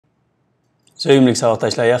Söyümlük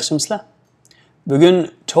savaştaşlar yaxşımısınızlar?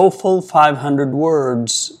 Bugün Toefl 500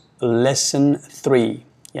 words lesson 3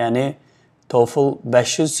 yani Toefl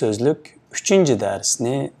 500 sözlük 3.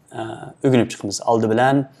 dersini öğrenip çıkımız. Aldı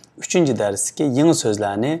bilen 3. dersteki yeni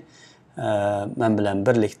sözlerini men bilen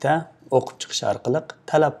birlikte okup çıkış arkalık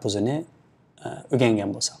talappuzunu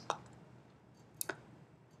öğrengen bolsak.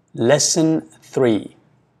 Lesson 3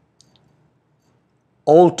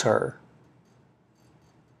 Alter,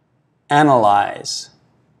 analyze,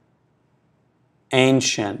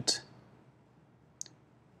 ancient,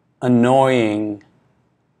 annoying,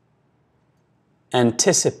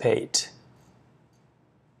 anticipate,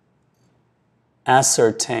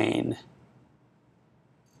 ascertain,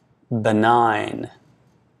 benign,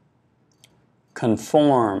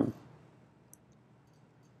 conform,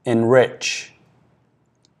 enrich,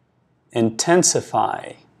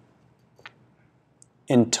 intensify,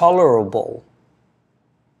 intolerable,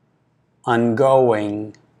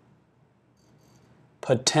 ongoing,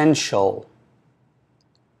 potential,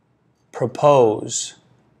 propose,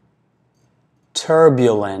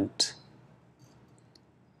 turbulent,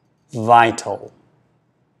 vital.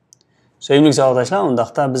 Söyümlük arkadaşlar,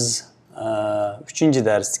 ondaqda biz 3.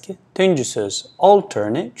 dersteki 4. söz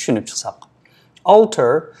alter'ni düşünüp çıksak.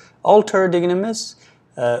 Alter deganimiz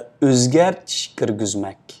özgərtiş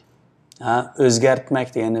kirgizmek.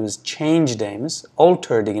 Özgərtmek deganimiz change deyimiz.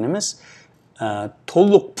 Alter deganimiz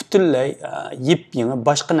to'liq butunlay yip-yangi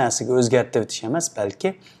boshqa narsaga o'zgartirib o'tish emas,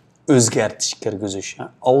 balki o'zgartish kirgizish.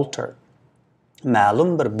 Alter.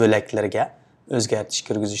 Ma'lum bir bo'laklarga o'zgartish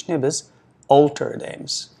kirgizishni biz alter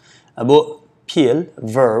deymiz. Bu fe'l,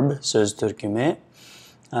 verb söz turkumi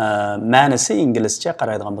ma'nosi inglizcha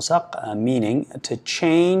qaraydigan bo'lsak, meaning to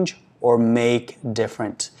change or make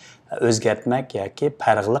different. O'zgartmak yoki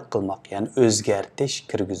farqli qilmoq, ya'ni o'zgartish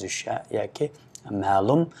kirgizish yoki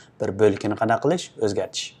ma'lum bir bo'lkini qana qilish,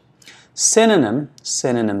 o'zgartish.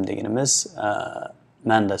 Synonym deganimiz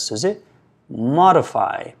manda so'zi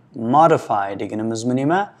modify deganimiz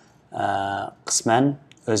nima? Qisman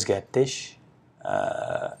o'zgartish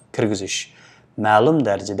kirgizish. Ma'lum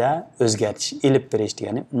darajada o'zgartish ilib berish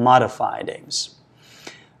degani modify deymiz.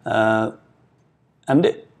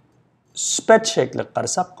 Endi sifat shakli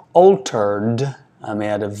qarasak altered,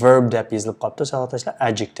 yani verb deb yozilib qolibdi, savatashlar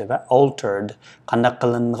adjective altered, qanday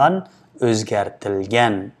qilingan,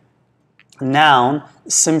 o'zgartirilgan. Noun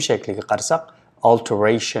ism shakliga qarasak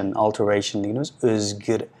alteration deganimiz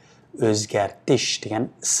o'zgartish degan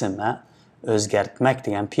ism, o'zgartmak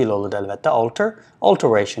degan fe'l bo'ladi albatta.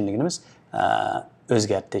 Alteration deganimiz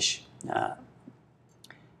o'zgartish.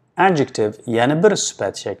 Adjective yana bir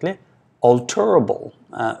sifat shakli alterable,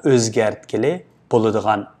 o'zgartgili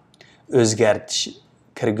bo'ladigan, o'zgartish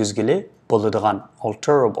kirgizgili bo'ladigan,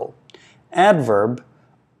 alterable. Adverb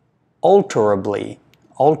alterably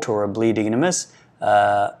deganimiz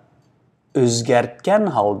o'zgartgan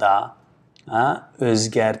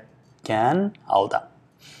holda.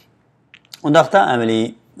 Undaqda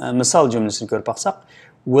amaliy misol jumlasini ko'rib baqsaq,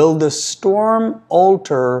 will the storm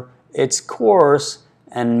alter its course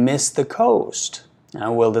and miss the coast?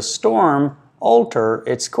 Will the storm alter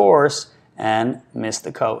its course and miss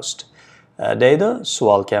the coast? Deydi,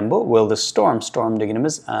 savol kam bu. Will the storm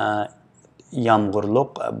deganimiz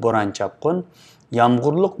yomg'irliq,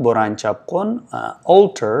 bo'ron chapqun,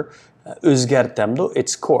 alter o'zgartamdi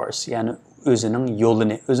its course, ya'ni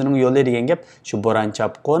o'zining yo'li degan gap shu bo'ron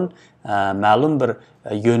chapqun ma'lum bir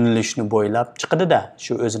yo'nalishni bo'ylab chiqadi-da,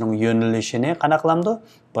 shu o'zining yo'nalishini qana qilamdi?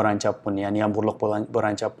 Bo'ron chapqun, ya'ni yomg'irliq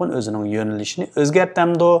bo'ron chapqun o'zining yo'nalishini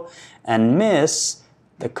o'zgartamdi. And miss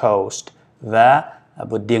the coast, va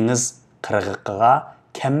bu dengiz qirg'iqiga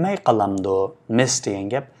kelmay qolamdi. Miss degan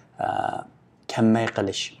gap kelmay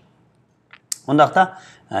qilish. Undaqda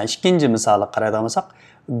ikkinchi misolga qaraydigan bo'lsak,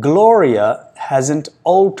 Gloria hasn't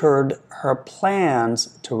altered her plans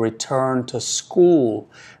to return to school.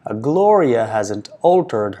 Gloria hasn't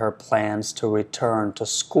altered her plans to return to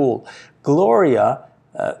school. Gloria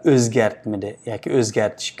o'zgartmadi yoki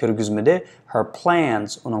o'zgartish kirgizmadi her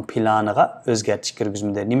plans, uning planiga o'zgartish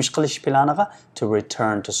kirgizmadi. Nima ish qilish planiga? To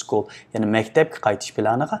return to school, ya'ni maktabga qaytish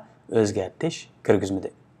planiga o'zgartish kirgizmadi.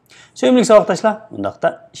 Sevimli savoqdoshlar, undaqda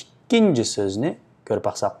ikkinchi so'zni ko'rib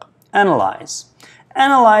baqsaq,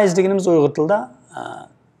 analyze deganimiz uyg'ur tilida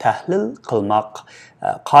tahlil qilmoq.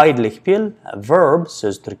 Qoidalik fe'l, verb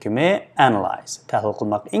so'z turkumi analyze, tahlil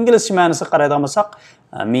qilmoq. Inglizcha ma'nosi qaraydigan bo'lsak,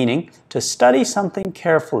 meaning to study something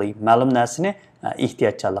carefully, ma'lum narsani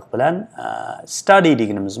ehtiyotkorlik bilan study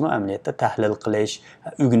deganimizmi amaliyotda tahlil qilish,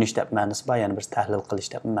 o'rganish deb ma'nosi bor, ya'ni bir tahlil qilish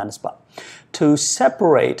deb ma'nosi bor. To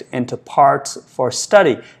separate into parts for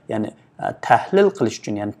study, ya'ni tahlil qilish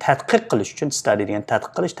uchun, ya'ni tadqiq qilish uchun, study degan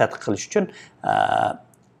tadqiq qilish uchun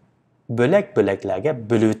bo'lak-bo'laklarga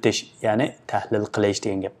bo'lib o'tish, ya'ni tahlil qilish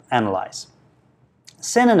degan gap, analyze.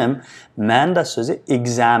 Synonym ma'noda so'zi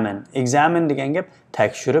examine. Examine degan gap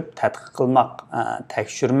tekshirib, tadqiq qilmoq,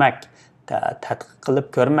 tekshirmak, tadqiq qilib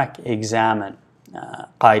ko'rmak, examine.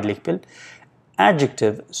 Qoidalik bil.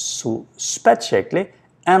 Adjective sifat shakli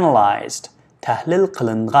analyzed, tahlil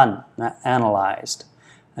qilingan, analyzed.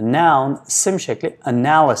 Noun ism shakli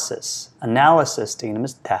analysis. Analysis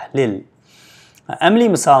deganimiz tahlil. Amaliy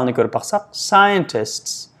misolini ko'rib baqsaq,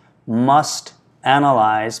 scientists must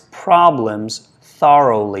analyze problems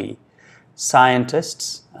thoroughly.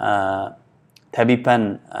 Scientists tabiban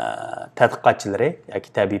tadqiqotchilari yoki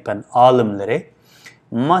tabiban olimlari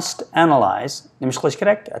must analyze, nima qilish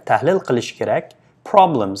kerak? Tahlil qilish kerak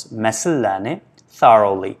problems, masalalarni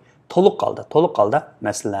thoroughly, to'liq holda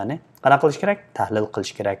masalalarni qana qilish kerak? Tahlil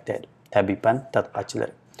qilish kerak deydi tabiban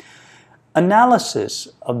tadqiqotchilari. Analysis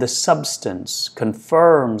of the substance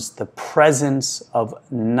confirms the presence of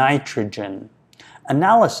nitrogen.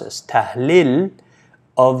 Analysis, tahlil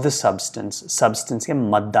of the substance. Substance ke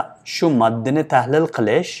madda. Shu maddani tahlil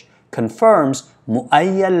qilish confirms,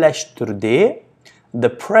 muayyallashtirdi the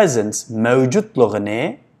presence,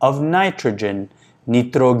 mavjudligini of nitrogen,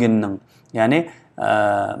 nitrogenning. Yani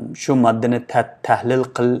shu maddani tahlil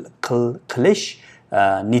qilish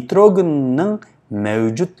nitrogenning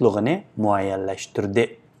mavjudligini muayyallashtirdi.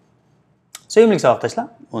 Sevimli savoqdoshlar,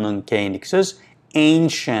 uning keyingi so'z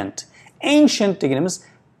ancient. Ancient deganimiz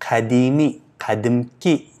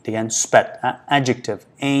qadimki degan sifat, adjective,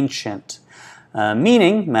 ancient.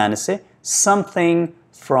 Meaning, ma'nosi something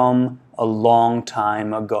from a long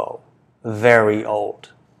time ago, very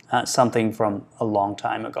old. Something from a long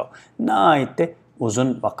time ago. Naaytdi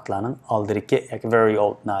uzun vaqtlarning oldingi, very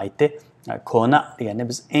old naaytdi. Kona degani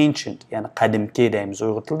biz ancient, yani qadimki deymiz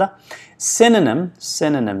Uyg'ur tilida. Synonym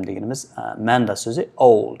deganimiz ma'noda so'zi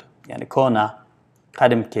old, yani kona,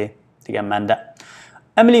 qadimki degan ma'noda.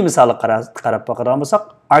 Amaliy misolga qarab baqadigan bo'lsak,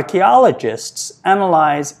 archaeologists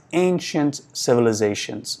analyze ancient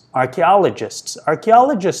civilizations. Archaeologists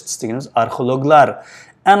deganimiz arxeologlar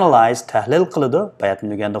analyze, tahlil qiladi, bayatni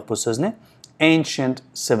degandik bu so'zni, ancient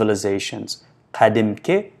civilizations,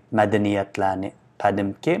 qadimki madaniyatlarni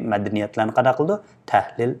qana qildi?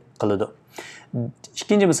 Tahlil qiladi.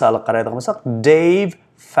 Ikkinchi misolga qaraydigan bo'lsak, Dave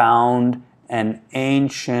found an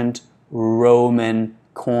ancient Roman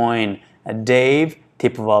coin. Dave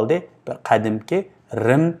tepib oldi bir qadimki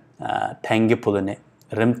Rim tangi pulini,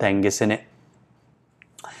 Rim tangisini.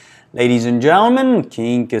 Ladies and gentlemen,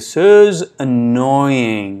 keyingi so'z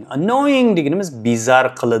annoying. Annoying deganimiz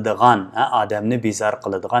bezar qiladigan, odamni bezar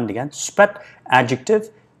qiladigan degan sifat, adjective,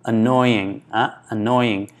 annoying.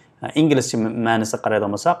 Inglizcha ma'nosi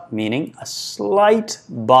qaraydigan bo'lsak, meaning a slight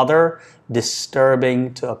bother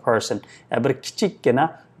disturbing to a person. Bir kichikkina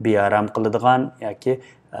bearam qiladigan yoki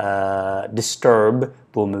disturb,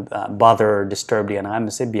 bu bother, disturb degani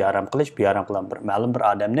hammasi bearam qilish, bearam qilgan bir ma'lum bir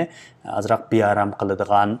odamni azroq bearam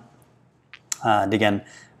qiladigan degan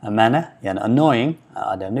ma'no, ya'ni annoying,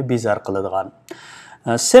 odamni bezar qiladigan.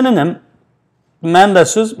 Synonym ma'noda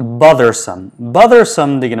so'z bothersome.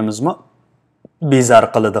 Bothersome deganimizmi bezar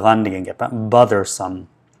qiladigan degan gap. Bothersome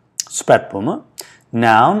sifat bumi.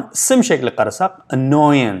 Noun ism shakli qarasak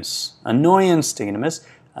annoyance. Annoyance deganimiz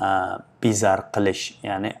bezar qilish,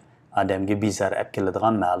 ya'ni odamga bezar olib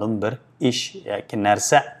keladigan ma'lum bir ish yoki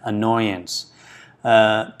narsa, annoyance.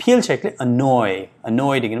 Pil shakli annoy.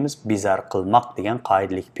 Annoy deganimiz bezar qilmoq degan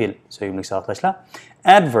qoidalik pil. Sevimli savoqdoshlar.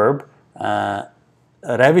 Adverb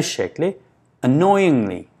ravish shakli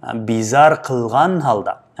annoyingly, bezar qilgan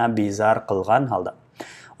holda,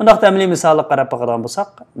 Undaqda amaliy misolga qarab baqadigan bo'lsak,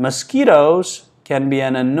 mosquitoes can be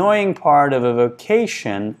an annoying part of a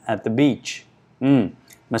vacation at the beach.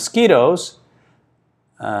 Mosquitoes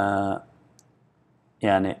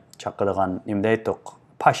yani chaqadigan nimda aytdik?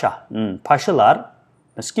 Pashalar,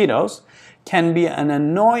 mosquitoes can be an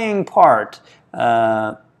annoying part.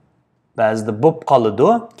 Ba'zida bo'p qoladi,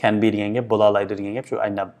 can be degan gap, bo'la oladi degan gap, shu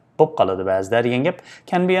aynan bo'p qoladi ba'zida degan gap.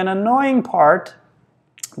 Can be an annoying part,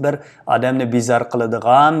 bir odamni bezar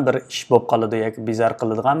qiladigan, bir ish bo'p qoladi yoki bezar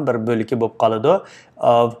qiladigan bir bo'liki bo'p qoladi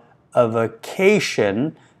of a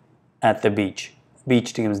vacation at the beach. Beach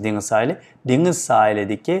deganimiz dengiz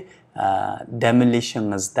sohilidagi dam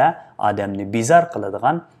olishingizda odamni bezar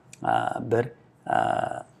qiladigan bir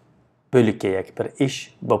bo'liki yoki bir ish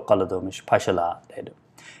bo'p qoladimiş, pashalar deydi.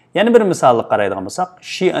 Yana bir misolga qaraydigan bo'lsak,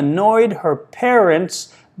 she annoyed her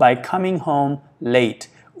parents by coming home late.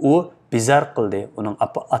 U bezar qildi uning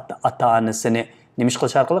ota-onasini nima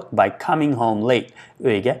qilish orqali? By coming home late.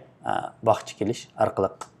 Uyga baxçı kelish arqali.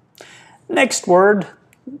 Next word,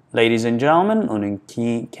 ladies and gentlemen, onun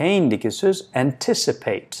keyindeki söz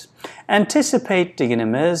anticipate. Anticipate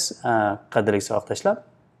deganimiz qadrli savoqdoshlar,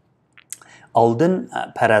 oldin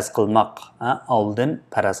paraz qilmoq, oldin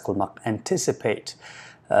paraz qilmoq, anticipate.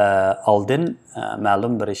 Oldin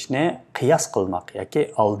ma'lum bir ishni qiyos qilmoq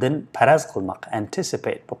yoki oldin paraz qilmoq,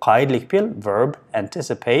 anticipate. Bu qoidalik fe'l, verb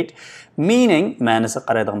anticipate, meaning ma'nosi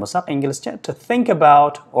qaraydigan bo'lsak inglizcha to think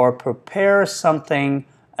about or prepare something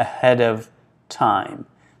ahead of time.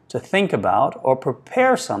 To think about or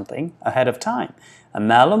prepare something ahead of time.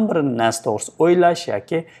 Ma'lum bir narsa to'g'risida o'ylash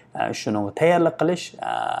yoki shuni tayyorlik qilish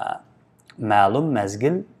ma'lum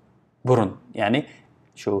mazgil burun. Ya'ni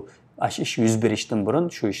shu ish yuz berishdan burun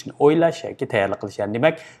shu ishni o'ylash yoki tayyorlik qilish. Ya'ni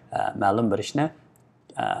demak, ma'lum bir ishni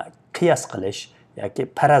qiyos qilish yoki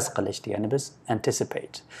paraz qilish degani biz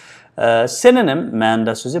anticipate. Synonym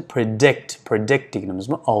ma'noda so'zi predict. Predict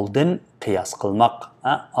deganimizmi oldin qiyos qilmoq,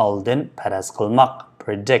 oldin paraz qilmoq,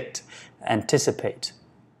 predict, anticipate.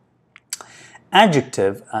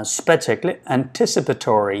 Adjective, specifically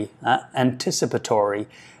anticipatory, anticipatory.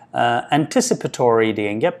 Anticipatory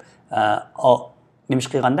degan gap nima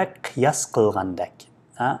qilganda qiyos qilgandak,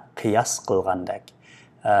 qiyos qilgandak.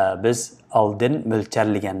 Biz oldin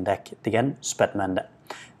mo'ljallangandak degan sifat ma'noda.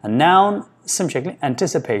 A noun, ism shakli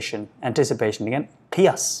anticipation. Anticipation degan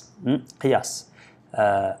qiyos, qiyos.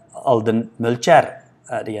 Oldin mo'ljal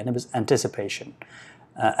degani biz anticipation.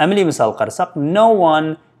 Amaliy misol qarasak, no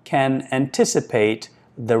one can anticipate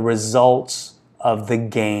the results of the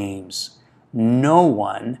games. No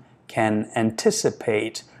one can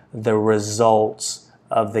anticipate the results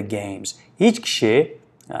of the games. Hech kishi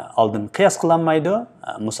oldin qiyos qilolmaydi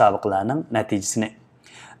musobaqalarning natijasini.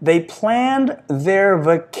 They planned their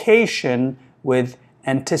vacation with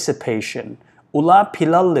anticipation. Ular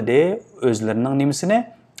planladi o'zlarining nimasini?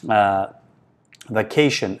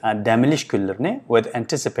 Vacation, dam olish kunlarini with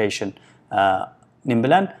anticipation. Nim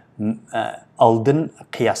bilan? Oldin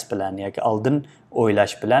qiyos bilan yoki oldin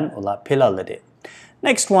o'ylash bilan ular planladi.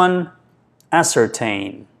 Next one,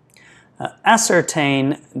 ascertain.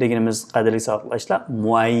 Ascertain deganimiz qadrli savoqdoshlar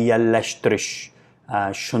muayyanlashtirish,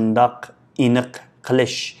 shundoq aniq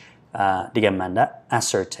qilish degan ma'noda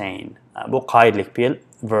ascertain. Bu qoidalik fe'l,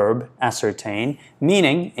 verb ascertain,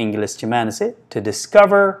 meaning inglizcha ma'nosi to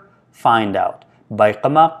discover, find out.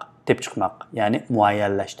 Bayqamaq, tep chiqmoq, ya'ni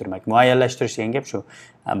muayyanlashtirmak. Muayyanlashtirish degan gap shu,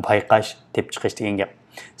 bayqash, tep chiqish degan gap.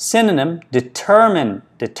 Synonym determine.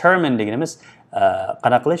 Determine deganimiz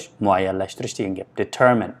qanaqa qilish? Muayyanlashtirish degan gap.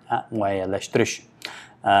 Determine, muayyanlashtirish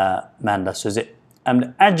ma'noda so'zi. Endi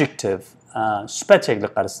adjective, sifatga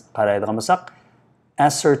qaraydigan bo'lsak,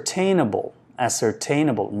 ascertainable,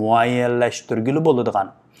 ascertainable, muayyanlashtirgili bo'ladigan.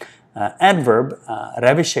 Adverb,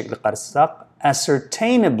 ravish shakli qarasak,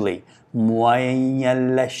 ascertainably,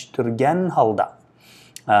 muayyanlashtirgan holda.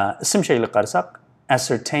 Ism shakli qarasak,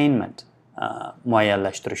 ascertainment,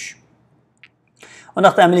 muayyanlashtirish.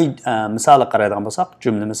 Undaqda amaliy misoli qaraydigan bo'lsak,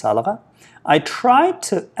 jumla misoliga, I tried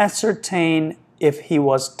to ascertain if he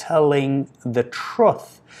was telling the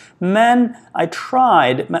truth. Man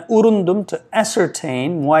urindim to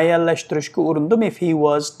ascertain, muayyanlashtirishga urindim if he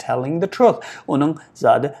was telling the truth. Uning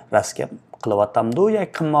zodi rost gap qilyaptamdu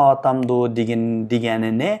yoki qilmayaptamdu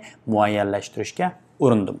deganini muayyanlashtirishga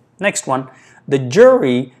urindim. Next one, the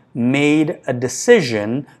jury made a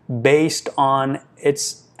decision based on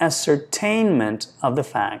its ascertainment of the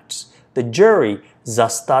facts. The jury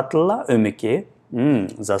zastatla umiki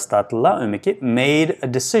made a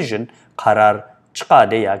decision, qarar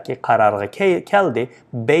chiqadi yoki qarorga keldi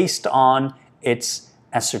based on its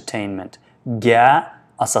ascertainment. Ga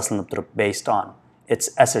asoslanib turib, based on its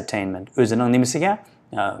ascertainment. O'zining nimasiga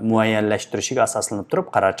muayyanlashtirishiga asoslanib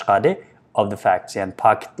turib qaror chiqadi of the facts. Ya'ni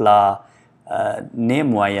faktlar ne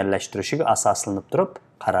muayyanlashtirishiga asoslanib turib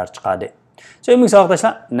qaror chiqadi. So,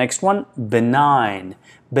 next one, benign.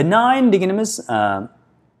 Benign deganimiz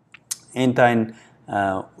entayin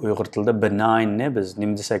Uyg'ur tilida benign ne biz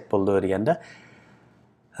nima desak bo'ldi deganda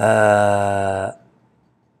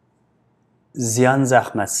ziyon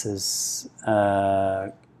zahmatsiz,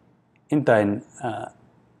 entayin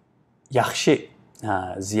yaxshi,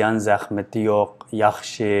 ziyon zahmati yo'q,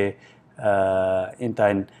 yaxshi,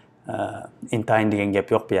 entayin degan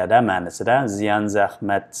gap yo'q bu yerda ma'nosida. Ziyon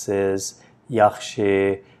zahmatsiz,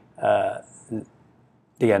 yaxshi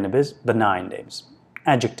degani biz benign deymiz.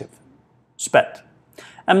 Adjective, sifat.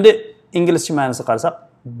 Endi inglizcha ma'nosini qarasak,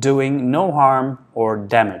 doing no harm or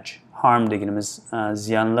damage. Harm deganimiz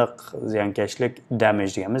ziyonliq, ziyonkashlik,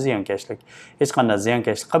 damage deganimiz ziyonkashlik. Hech qanday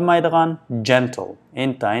ziyonkashlik qilmaydigan, gentle,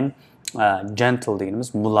 entayin gentle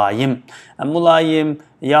deganimiz muloyim. Muloyim,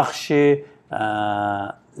 yaxshi,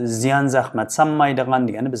 ziyon zahmat solmaydigan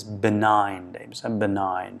degani biz benign deymiz.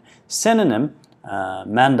 Benign. Synonym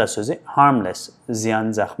manda so'zi harmless,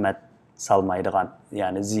 ziyon zahmat solmaydigan,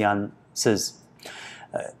 ya'ni ziyonsiz.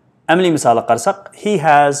 Amaliy misolga qarasak, he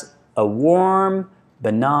has a warm,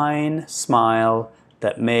 benign smile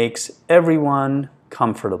that makes everyone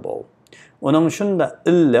comfortable. Onun shunda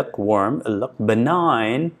illiq, warm, illiq,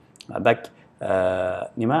 benign, bak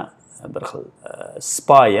nima bir xil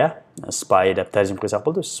spy deb tarjima qilsak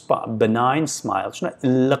bo'ladi. Benign smile, shunda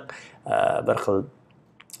illiq bir xil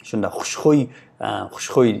shunda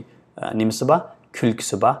xushxuy nimasi bor,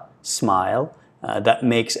 kulgisi bor, smile that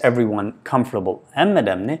makes everyone comfortable.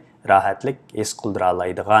 Hammadamni rahatlik his qildira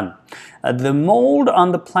oladigan. The mold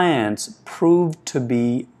on the plants proved to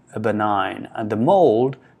be benign. The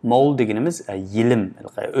mold deganimiz yilim,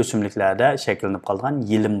 o'simliklarda shakllanib qolgan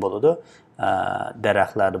yilim bo'ladi.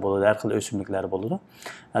 Daraxtlarda bo'ladi, har xil o'simliklarda bo'ladi.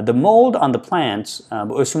 The mold on the plants,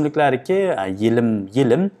 bu o'simliklardagi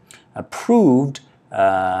yilim proved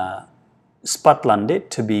isbotlandi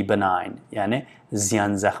to be benign, ya'ni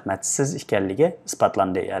ziyon zahmatsiz ekanligi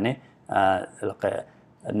isbotlandi, ya'ni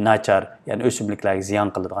nachar, ya'ni o'simliklarga ziyon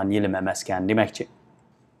qiladigan yilim emas ekan demakchi.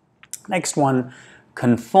 Next one,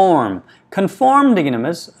 conform. Conform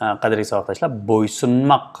deganimiz qadrli savoqdoshlar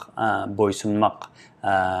bo'ysunmoq,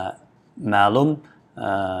 ma'lum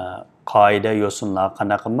qoida yo'sinlarga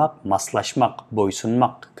qanday qilmoq, moslashmoq,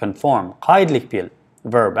 bo'ysunmoq, conform, qoidalik fe'l,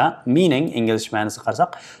 verb, meaning English ma'nosi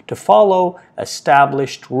qarasak, to follow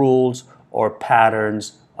established rules or patterns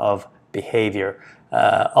of behavior.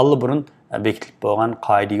 Alburun bekitilib bo'lgan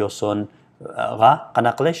qoida yo'singa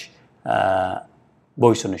qanday qilish,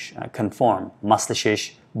 bo'ysunish, conform, moslashish,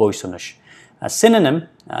 bo'ysunish. Synonym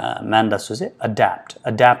ma'noda so'zi adapt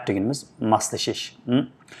deganimiz moslashish.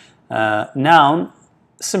 Noun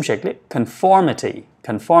ism shakli conformity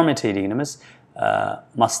deganimiz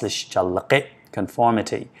moslashchanligi,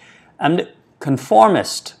 conformity. And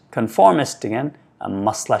conformist degan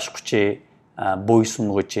moslashquchi,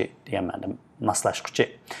 bo'ysung'uchi degan ma'noda moslashquchi.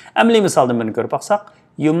 Amaliy misoldan buni ko'rib baqsak,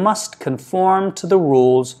 you must conform to the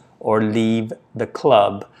rules or leave the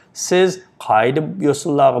club. Siz qoida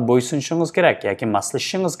yo'sinlarga bo'ysunishingiz kerak yoki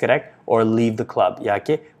moslashishingiz kerak, or leave the club,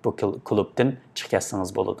 yoki bu klubdan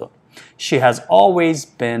chiqasangiz bo'ladi. She has always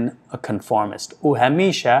been a conformist. U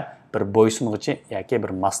hamisha bir bo'ysung'uchi yoki bir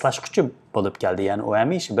moslashquchi bo'lib keldi, ya'ni u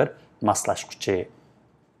hamisha bir moslashquchi.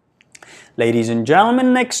 Ladies and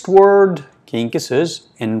gentlemen, next word, keyingi so'z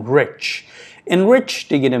enrich. Enrich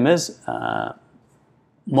deganimiz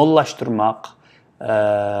mollashtirmoq,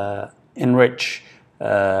 enrich,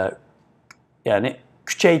 ya'ni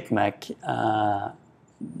kuchaytmak,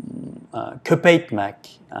 ko'paytmak,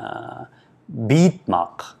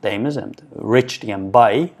 beatmoq deymiz endi. Rich degan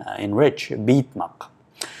boy, enrich, beatmoq.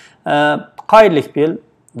 Qoidalik fe'l,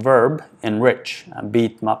 verb, enrich,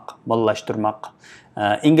 beatmoq, mollashtirmoq.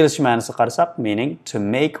 English ma'nosi qarasak, meaning to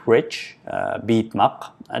make rich,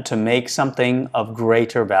 beatmoq, to make something of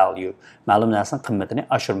greater value. Ma'lum narsani qimmatini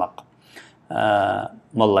oshirmoq.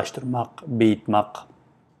 Mollashtirmoq, beatmoq.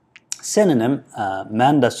 Synonym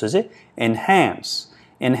ma'noda so'zi enhance.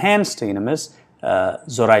 Enhance deganimiz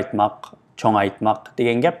zo'raytmoq, cho'ngaytmoq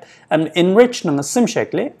degan gap. Enrich ning ism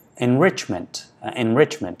shakli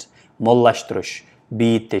enrichment, mollashtirish,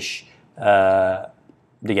 beitish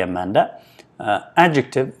degan ma'noda.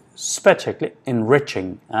 Adjective sifat shakli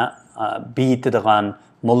enriching, beitadigan,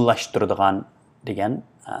 mollashtiradigan degan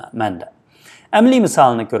ma'noda. Amaliy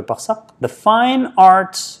misolni ko'rib baqsak, the fine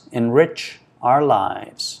arts enrich our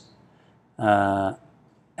lives.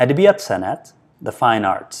 Adabiyot san'at, the fine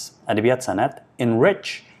arts, adabiyot san'at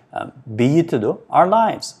enrich, beitadi our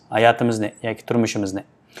lives, hayotimizni yoki turmushimizni.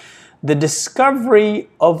 The discovery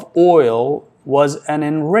of oil was an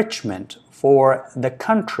enrichment for the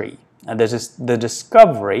country. The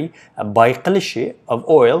discovery, bayqilishi of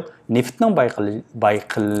oil, neftning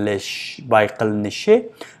bayqilinishi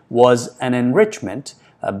was an enrichment,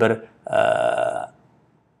 bir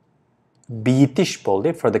beitish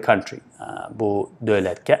bo'ldi for the country, bu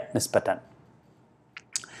davlatga nisbatan.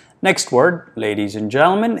 Next word, ladies and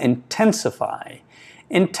gentlemen, intensify.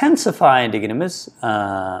 Intensify deganimiz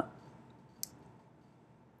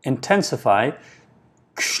intensify,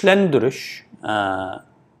 kuchlantirish,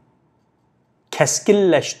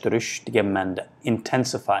 keskinlashtirish degan ma'noda.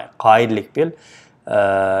 Intensify, qoidalik fe'l,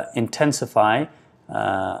 intensify,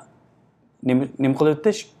 nim qilib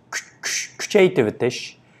o'tish, kuchaytirib o'tish,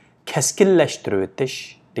 keskinlashtirib o'tish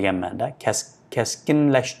degan ma'noda.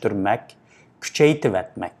 Keskinlashtirmak, kuchaytirib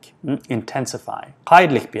o'tmak. Intensify,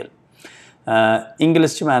 qoidalik fe'l.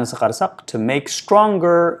 İngilizce ma'nosi qarasak, to make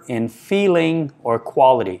stronger in feeling or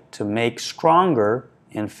quality. To make stronger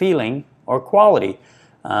in feeling or quality.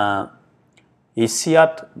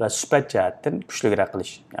 Hissiyat ve sifat jihatdan kuchliroq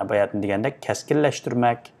qilish. Bayatni deganda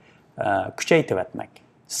keskinlashtirmak, kuchaytirmak.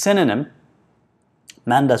 Synonym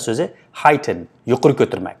ma'no so'zi heighten, yuqori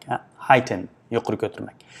ko'tarmak. Heighten, yuqori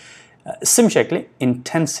ko'tarmak. İsim şekli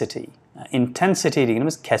intensity. Intensity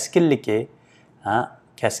deganimiz keskinligi,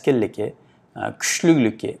 keskinligi,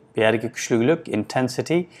 kuchligligi. Bu yergi kuchlilik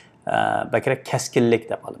intensity bakra keskinlik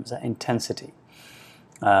deb olamiz. Intensity.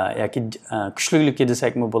 Yoki kuchligligi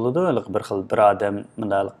desakmi bo'ladi, bir xil bir odam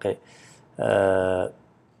bunday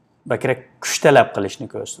bakra kuch talab qilishni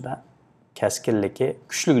ko'rsatadi. Keskinligi,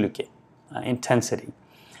 kuchligligi. Intensity.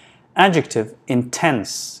 Adjective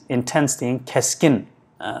intense. Intense degan keskin,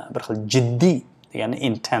 bir xil jiddiy degani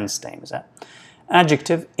intense deymiz.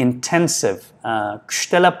 Adjective intensive. Kuch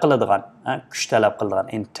talab qiladigan, kuch talab qiladigan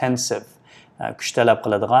intensive. Kuch talab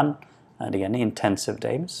qiladigan degani intensive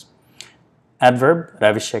deymiz. Adverb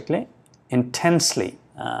ravish shakli intensely,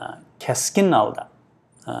 keskin holda,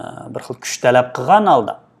 bir xil kuch talab qilgan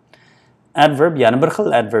holda. Adverb yana bir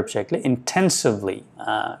xil adverb shakli intensively,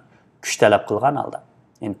 kuch talab qilgan holda.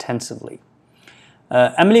 Intensively.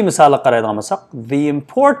 Amaliy misolga qaraydigan bo'lsak, the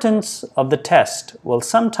importance of the test will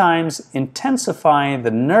sometimes intensify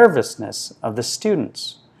the nervousness of the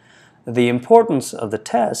students. The importance of the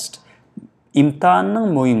test,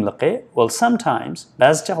 imtihonning muhimligi, will sometimes,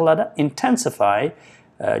 ba'zi chog'larda intensify,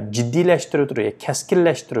 jiddiylashtiradi,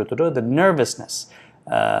 keskinlashtiradi, the nervousness,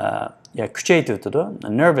 kuchaytiradi,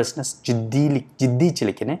 nervousness,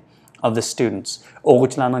 jiddiychiligini of the students.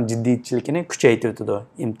 O'quvchilarning jiddiychiligini kuchaytiradi,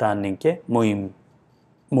 imtihonninki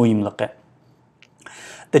muhimligi.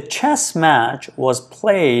 The chess match was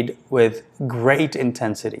played with great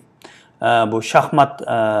intensity. Bu shaxmat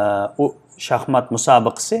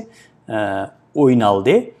musobaqasi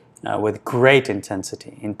o'ynaldi with great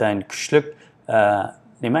intensity. Intayin kuchlik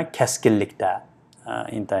nima keskinlikda,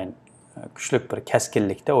 intayin kuchlik bir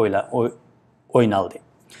keskinlikda o'ynaldi.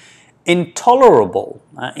 Intolerable,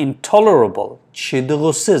 intolerable,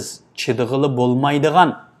 chidg'isiz, chidg'ili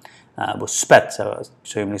bo'lmaydigan. Bu sifat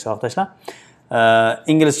sevimli savoqdoshlar.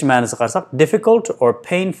 İngilizce ma'nosi qarasak, difficult or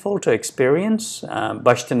painful to experience,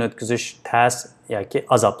 boshdan o'tkazish tas yoki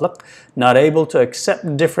azoblik, not able to accept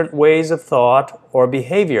different ways of thought or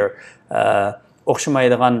behavior,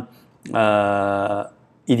 o'xshamaydigan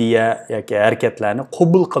ideya yoki harakatlarni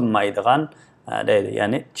qabul qilmaydigan deydi,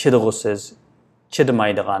 ya'ni chidg'isiz,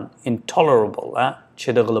 chidamaydigan, intolerable,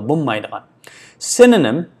 chidg'ili bo'lmaydigan.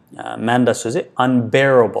 Synonym ma'no so'zi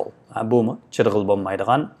unbearable. Bu chidg'ili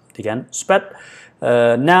bo'lmaydigan degan sifat.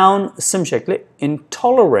 Noun ism shakli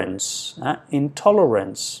intolerance.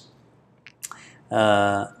 Intolerance.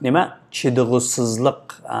 Nima? Chidg'isizlik,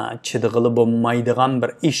 chidg'ili bo'lmaydigan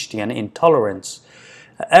bir ish degani intolerance.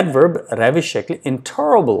 Adverb ravish shakli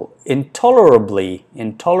intolerable, intolerably,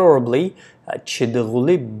 intolerably,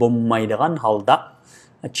 chidg'ili bo'lmaydigan holda,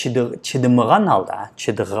 chidamagan holda,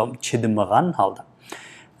 chidamagan holda.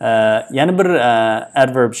 Yani bir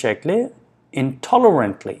adverb shakli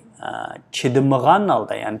intolerantly, chidamagan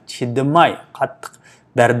holda, yani chidamay, qattiq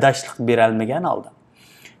bardashlik berolmagan holda.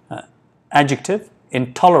 Adjective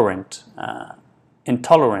intolerant,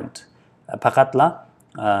 intolerant, faqatla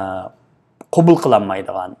qabul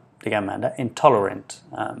qilinmaydigan degan ma'noda intolerant,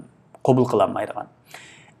 qabul qilinmaydigan.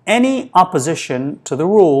 Any opposition to the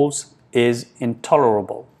rules is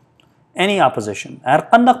intolerable. Any opposition, har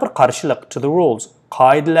qanday bir qarshilik to the rules,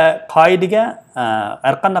 qoidaga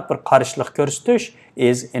har qanday bir qarshilik ko'rsatish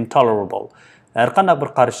is intolerable. Har qanday bir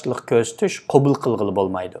qarshilik ko'rsatish qabul qilg'ili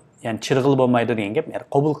bo'lmaydi. Ya'ni chirg'ili bo'lmaydi degan gap, ya'ni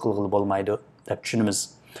qabul qilg'ili bo'lmaydi deb tushunamiz.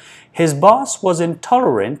 His boss was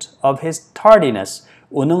intolerant of his tardiness.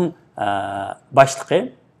 Uning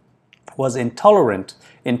boshlig'i was intolerant.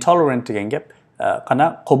 Intolerant degan gap qana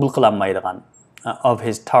qabul qilinmaydigan of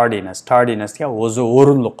his tardiness. Tardiness degan o'zi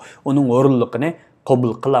o'rinliq. Uning o'rinligini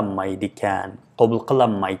qabul qilinmaydi ekan, qabul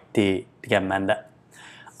qilinmaydi degan ma'noda.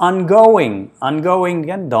 Ongoing, ongoing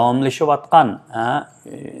degan davomlashayotgan,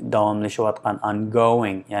 davomlashayotgan,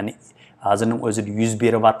 ongoing, ya'ni hozirning o'zida yuz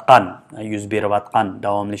berayotgan,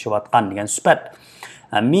 davomlashayotgan degan sifat.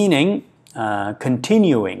 Meaning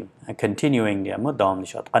continuing, continuing degani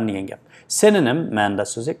davomlashayotgan degan gap. Synonym ma'noda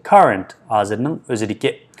so'zi current, hozirning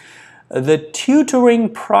o'zidagi. The tutoring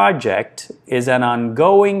project is an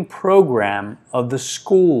ongoing program of the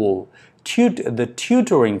school. The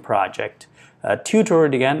tutoring project. Tutor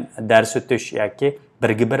degan dars o'tish yoki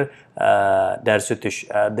birga bir dars o'tish.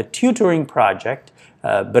 The tutoring project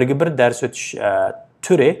birga bir dars o'tish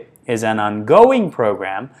turi is an ongoing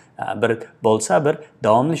program. Bir bolsa bir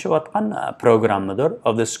davamlaşıvatqan programıdır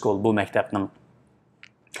of the school, bu mektepning.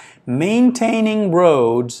 Maintaining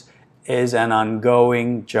roads is an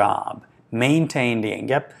ongoing job. Maintain degan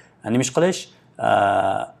gap nima ish qilish?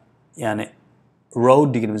 Ya'ni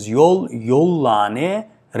road deganimiz yo'llarni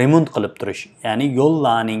remont qilib turish. Ya'ni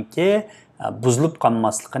yo'llarningki buzilib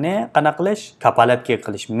qolmasligini qana qilish? Kapolatga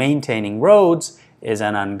qilish. Maintaining roads is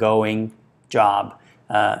an ongoing job.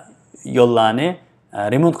 Yo'llarni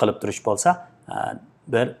remont qilib turish bo'lsa,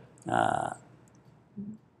 bir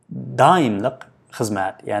doimliq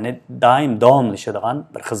xizmat, ya'ni doim davomlashadigan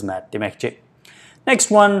bir xizmat demakchi.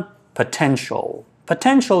 Next one, potential.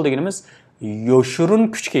 Potential deganimiz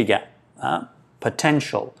yoshurun kuchga ega.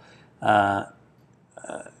 Potential.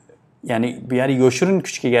 Ya'ni bu yer yoshurun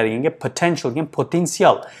kuchga ega deganga potential degan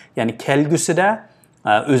potensial, ya'ni kelgusida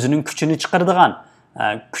o'zining kuchini chiqaradigan,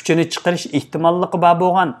 kuchini chiqarish ehtimolligi bor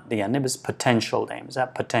bo'lgan deganni biz potential deymiz.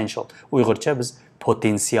 Potential. Uyg'urcha biz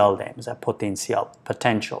potensial deymiz. Potensial,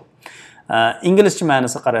 potential. İngilizce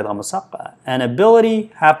ma'nosi qaraydigan bo'lsak, an ability,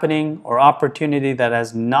 happening or opportunity that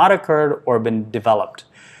has not occurred or been developed.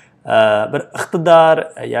 Bir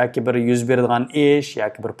iqtidor yoki bir yuz beradigan ish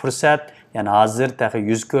yoki bir fursat, ya'ni hozir taxi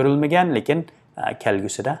yuz ko'rilmagan, lekin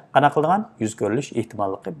kelgusida qana qiladigan yuz ko'rilish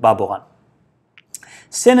ehtimolligi bor bo'lgan.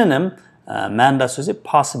 Synonym ma'noda so'zi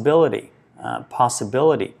possibility.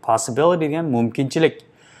 Possibility degan mumkinchilik.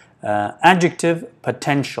 Adjective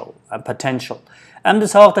potential. Potential. Endi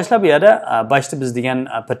savol tashlab bu yerda boshda biz degan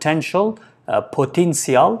potential,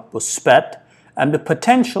 potensial bu sifat. Endi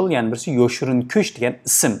potential ya'ni birisi yoshurun kuch degan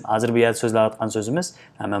ism. Hozir bu yerda so'zlayotgan so'zimiz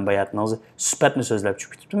men bu yerda o'zi sifatni so'zlab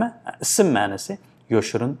chiqib ketibdimi? Ism ma'nosi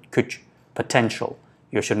yoshurun kuch. Potential.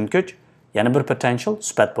 Yoshurun kuch. Yana bir potential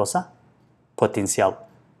sifat bo'lsa potensial.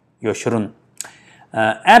 Yoshurun.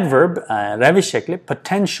 Adverb ravish shakli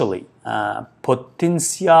potentially.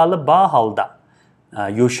 Potensiali bor holda.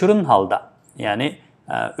 Yoshurun holda. Ya'ni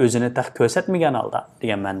o'zini ko'rsatmagan holda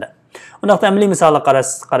degan ma'noda. Undaqda amaliy misollar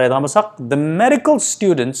qaraydigan bo'lsak, the medical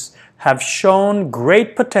students have shown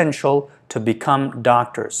great potential to become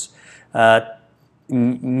doctors.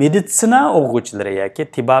 Meditsina o'quvchilari yoki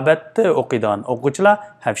tibobatni o'qiydigan o'quvchilar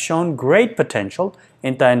have shown great potential,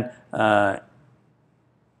 intayin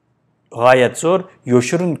g'oyat zo'r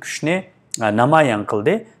yoshurun kuchni namoyon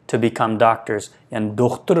qildi to become doctors. Yani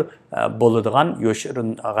doktor bo'ladigan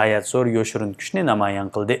g'oyat zo'r yoshurun kuchni namoyon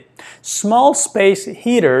qildi. Small space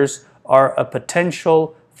heaters are a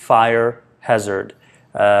potential fire hazard.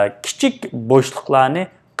 Kichik bo'shliqlarni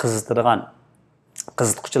qizdirgan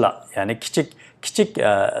qizitquchilar, ya'ni kichik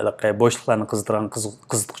bo'shliqlarni qizdirgan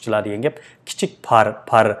qizitquchilar degan gap, kichik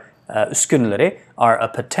par uskunalari are a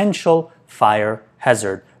potential fire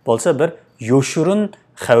hazard. Bo'lsa bir yoshurun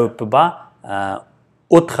xavfi bor,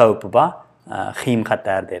 o't xavfi bor, xiyim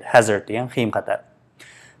xatar deydi. Hazard degan xiyim xatar.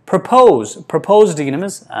 Propose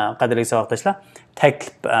deganimiz qadrli savoldoshlar,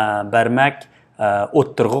 taklif bermak,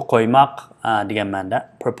 o'ttirg'i qo'ymak degan ma'noda.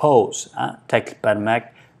 Propose, taklif bermak,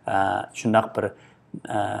 shundaq bir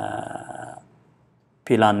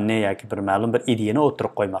planni yoki bir ma'lum bir ideyani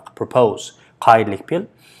o'ttirib qo'ymak. Propose, qoidalik fe'l.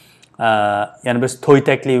 Yani biz to'y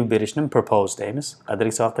taklifi berishni propose deymiz.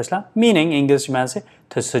 Qadrli savoldoshlar, meaning inglizcha ma'nosi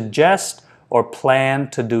to suggest or plan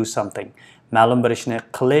to do something. Ma'lum bir ishni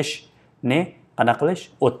qilishni qana qilish,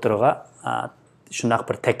 o'ttirg'a shundaq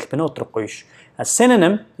bir taklifni o'ttirib qo'yish.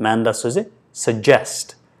 Synonym ma'noda so'zi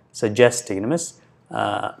suggest. Suggest deganimiz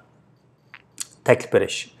taklif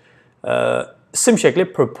berish. Ism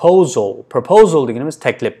shakli proposal. Proposal deganimiz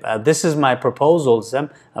taklif. This is my proposal desam,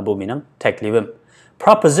 bu mening taklifim.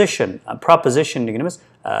 Proposition. Proposition deganimiz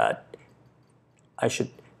I should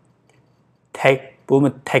take,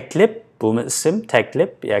 bu taklif, bu ism taklif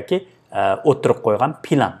yoki o'tirib qo'ygan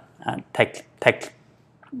plan. Taklif.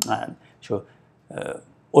 Shu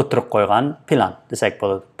o'tirib qo'ygan plan desak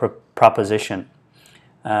bo'ladi. Proposition.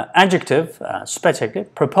 Adjective, sifat shakli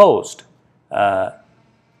proposed.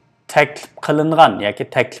 Taklif qilingan yoki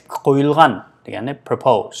taklifga qo'yilgan degani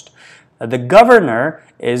proposed. The governor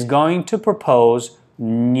is going to propose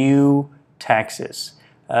new taxes.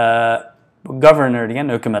 Governor degan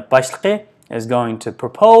hukumat boshlig'i is going to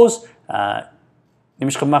propose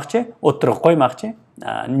nima qilmoqchi? O'tirib qo'ymoqchi.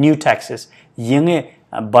 New taxes. Yangi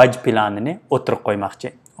boj planini o'tirib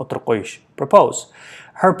qo'ymoqchi. O'tirib qo'yish. Propose.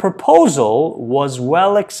 Her proposal was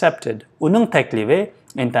well accepted. Uning taklifi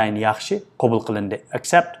intayin yaxshi qabul qilindi.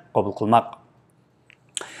 Accept, qabul qilmoq.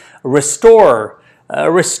 Restore.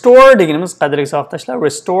 Restore deganimiz qadrli savoldoshlar,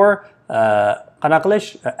 restore qana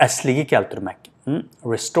qilish, asliga keltirmak.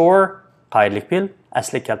 Restore qoidalik fe'l,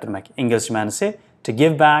 asliga keltirmak. Inglizcha ma'nosi to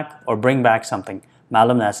give back or bring back something.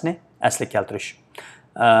 ma'lum narsani asli keltirish.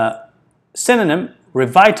 Synonym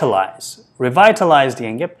revitalize. Revitalize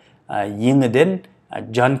degan gap yangidan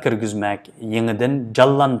jon kirgizmak, yangidan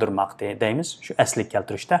jonlantirmak deymiz. Shu asli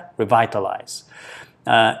keltirishda revitalize.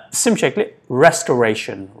 Ism shakli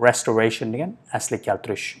restoration. Restoration degan asli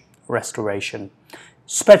keltirish. Restoration.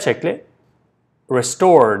 Sifat shakli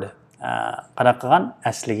restored. Qanaqa qilgan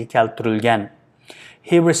asliga keltirilgan.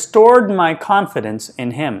 He restored my confidence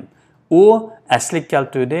in him. U asli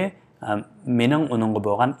keltirdi mening uningga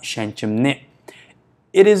bo'lgan ishonchimni.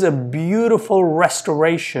 It is a beautiful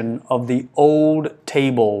restoration of the old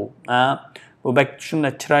table. Bu bak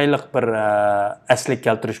shunday chiroyli bir asli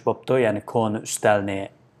keltirish bo'pti, ya'ni koni ustalni.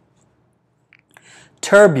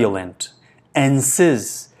 Turbulent,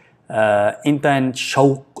 ensiz, intayin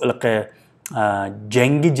shavqliqi,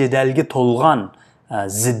 jangi jadalga to'lgan,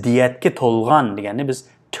 ziddiyatga to'lgan degani biz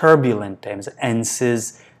turbulent deymiz.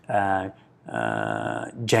 Ensiz,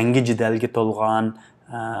 jangi jadalga to'lgan,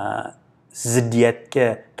 ziddiyatga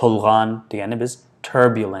to'lgan degani biz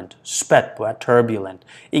turbulent. Sifat bu, turbulent.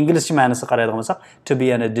 İngilizce ma'nosi qaraydigan bo'lsak, to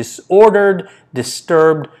be in a disordered,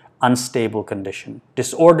 disturbed, unstable condition.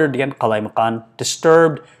 Disordered degan qalaymiqan,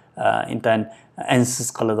 disturbed intayin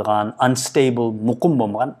ensiz qiladigan, unstable, muqim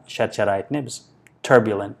bo'lmagan shart-sharoitni biz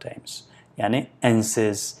turbulent deymiz. Ya'ni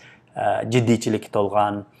ensiz, jiddiychilik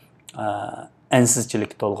to'lgan,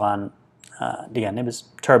 ensizchilik to'lgan degani biz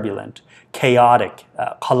turbulent. Chaotic,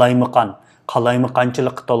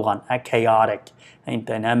 qalaymiqanchilik to'lgan, chaotic.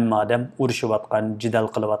 Intayin hamma odam urishayotgan, jidal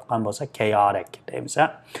qilayotgan bo'lsa chaotic deymiz.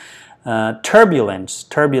 Turbulence,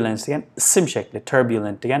 turbulence degan ism shakli.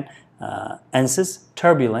 Turbulent degan ensiz,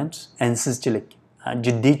 turbulence, ensizchilik,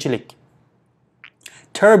 jiddiychilik.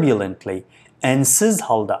 Turbulently, ensiz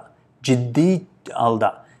holda, jiddiy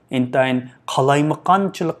holda, intayin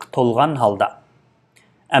qalaymiqanchilik to'lgan holda.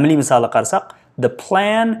 Amaliy misolga qarasak, the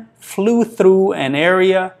plan flew through an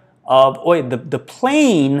area of, the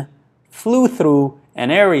plane flew through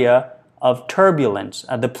an area of turbulence.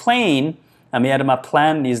 The plane, yerda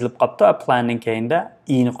plan yozilib qolibdi, planning keyinda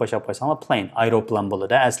i'ni qo'shib qo'ysanglar plane, aeroplan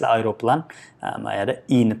bo'ladi. Asli aeroplan, yerda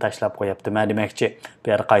i'ni tashlab qo'yapti. Men demakchi, bu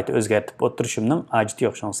yerda qayta o'zgartib o'tirishimning hojati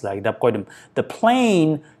yo'q sizlarga deb qo'ydim. The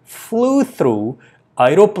plane flew through,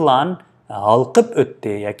 aeroplan halqib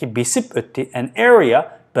o'tdi yoki besib o'tdi an area,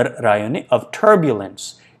 bir rayoni of turbulence.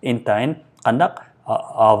 Intayin qandaq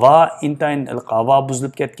havo, intayin havo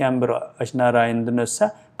buzilib ketgan bir ashna rayondan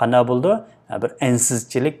o'tsa, qanday bo'ldi? Bir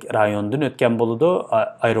ensizchilik rayondan o'tgan bo'ldi,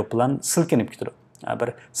 aeroplan silkinib ketdi. Bir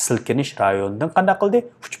silkinish rayonidan qanday qildi?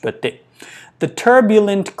 Uchib o'tdi. The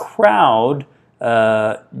turbulent crowd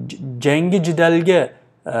jangi jidal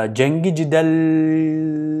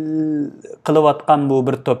qilayotgan bu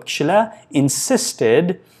bir to'p kishilar insisted,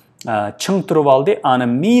 ching turib oldi on a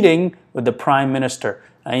meeting with the prime minister.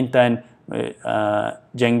 Intayin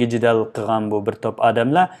jangi jidal qilgan bu bir to'p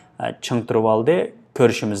odamlar ching turib oldi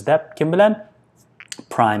ko'rishimiz deb. Kim bilan?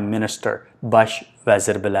 Prime minister, bosh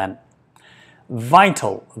vazir bilan.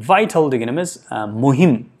 Vital, vital deganimiz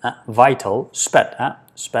muhim. Vital,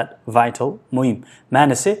 sifat, vital, muhim.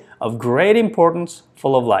 Ma'nosi of great importance,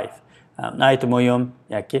 full of life. Nayt muhim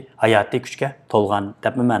yoki hayotiy kuchga to'lgan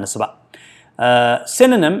deb ma'nosi bor.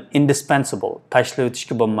 Synonym indispensable, tashlab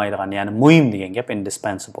o'tishga bo'lmaydigan, ya'ni muhim degan gap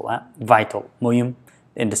indispensable. Vital, muhim,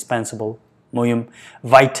 indispensable, muhim.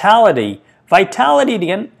 Vitality, vitality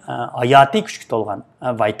degan hayotiy kuchga to'lgan.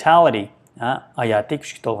 Vitality, hayotiy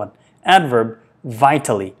kuchga to'lgan. Adverb,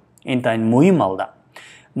 vitally, intayin muhim holda.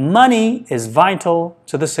 Money is vital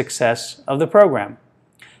to the success of the program.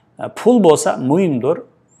 Pul bo'lsa muhimdir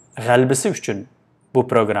g'alabasi uchun bu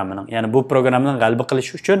programning, ya'ni bu programning g'alaba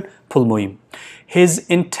qilishi uchun pul muhim. His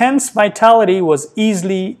intense vitality was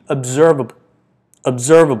easily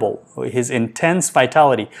observable. His intense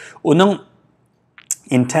vitality. Uning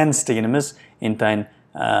intense deganimiz intayin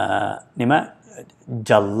nima?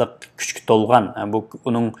 Jalliq, kuchga to'lgan. Bu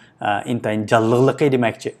uning intayin jalliqligi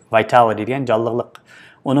demakchi. Vitality degan jalliqlik.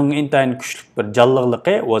 Uning intayin kuchli bir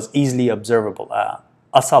jalliqligi was easily observable.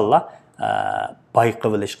 Asalla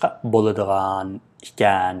bayqavilishqa bo'ladigan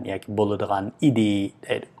ekan yoki bo'ladigan edi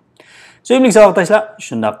deydi. Sevimli savatdaşlar,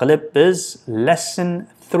 shunday qilib biz lesson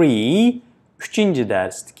 3 3-chi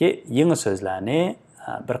darsdagi yangi so'zlarni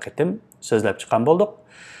bir qitim so'zlab chiqqan bo'ldik.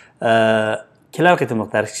 Kelar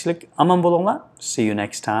qitimliq darschilik amon bo'linglar. See you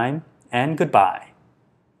next time and goodbye.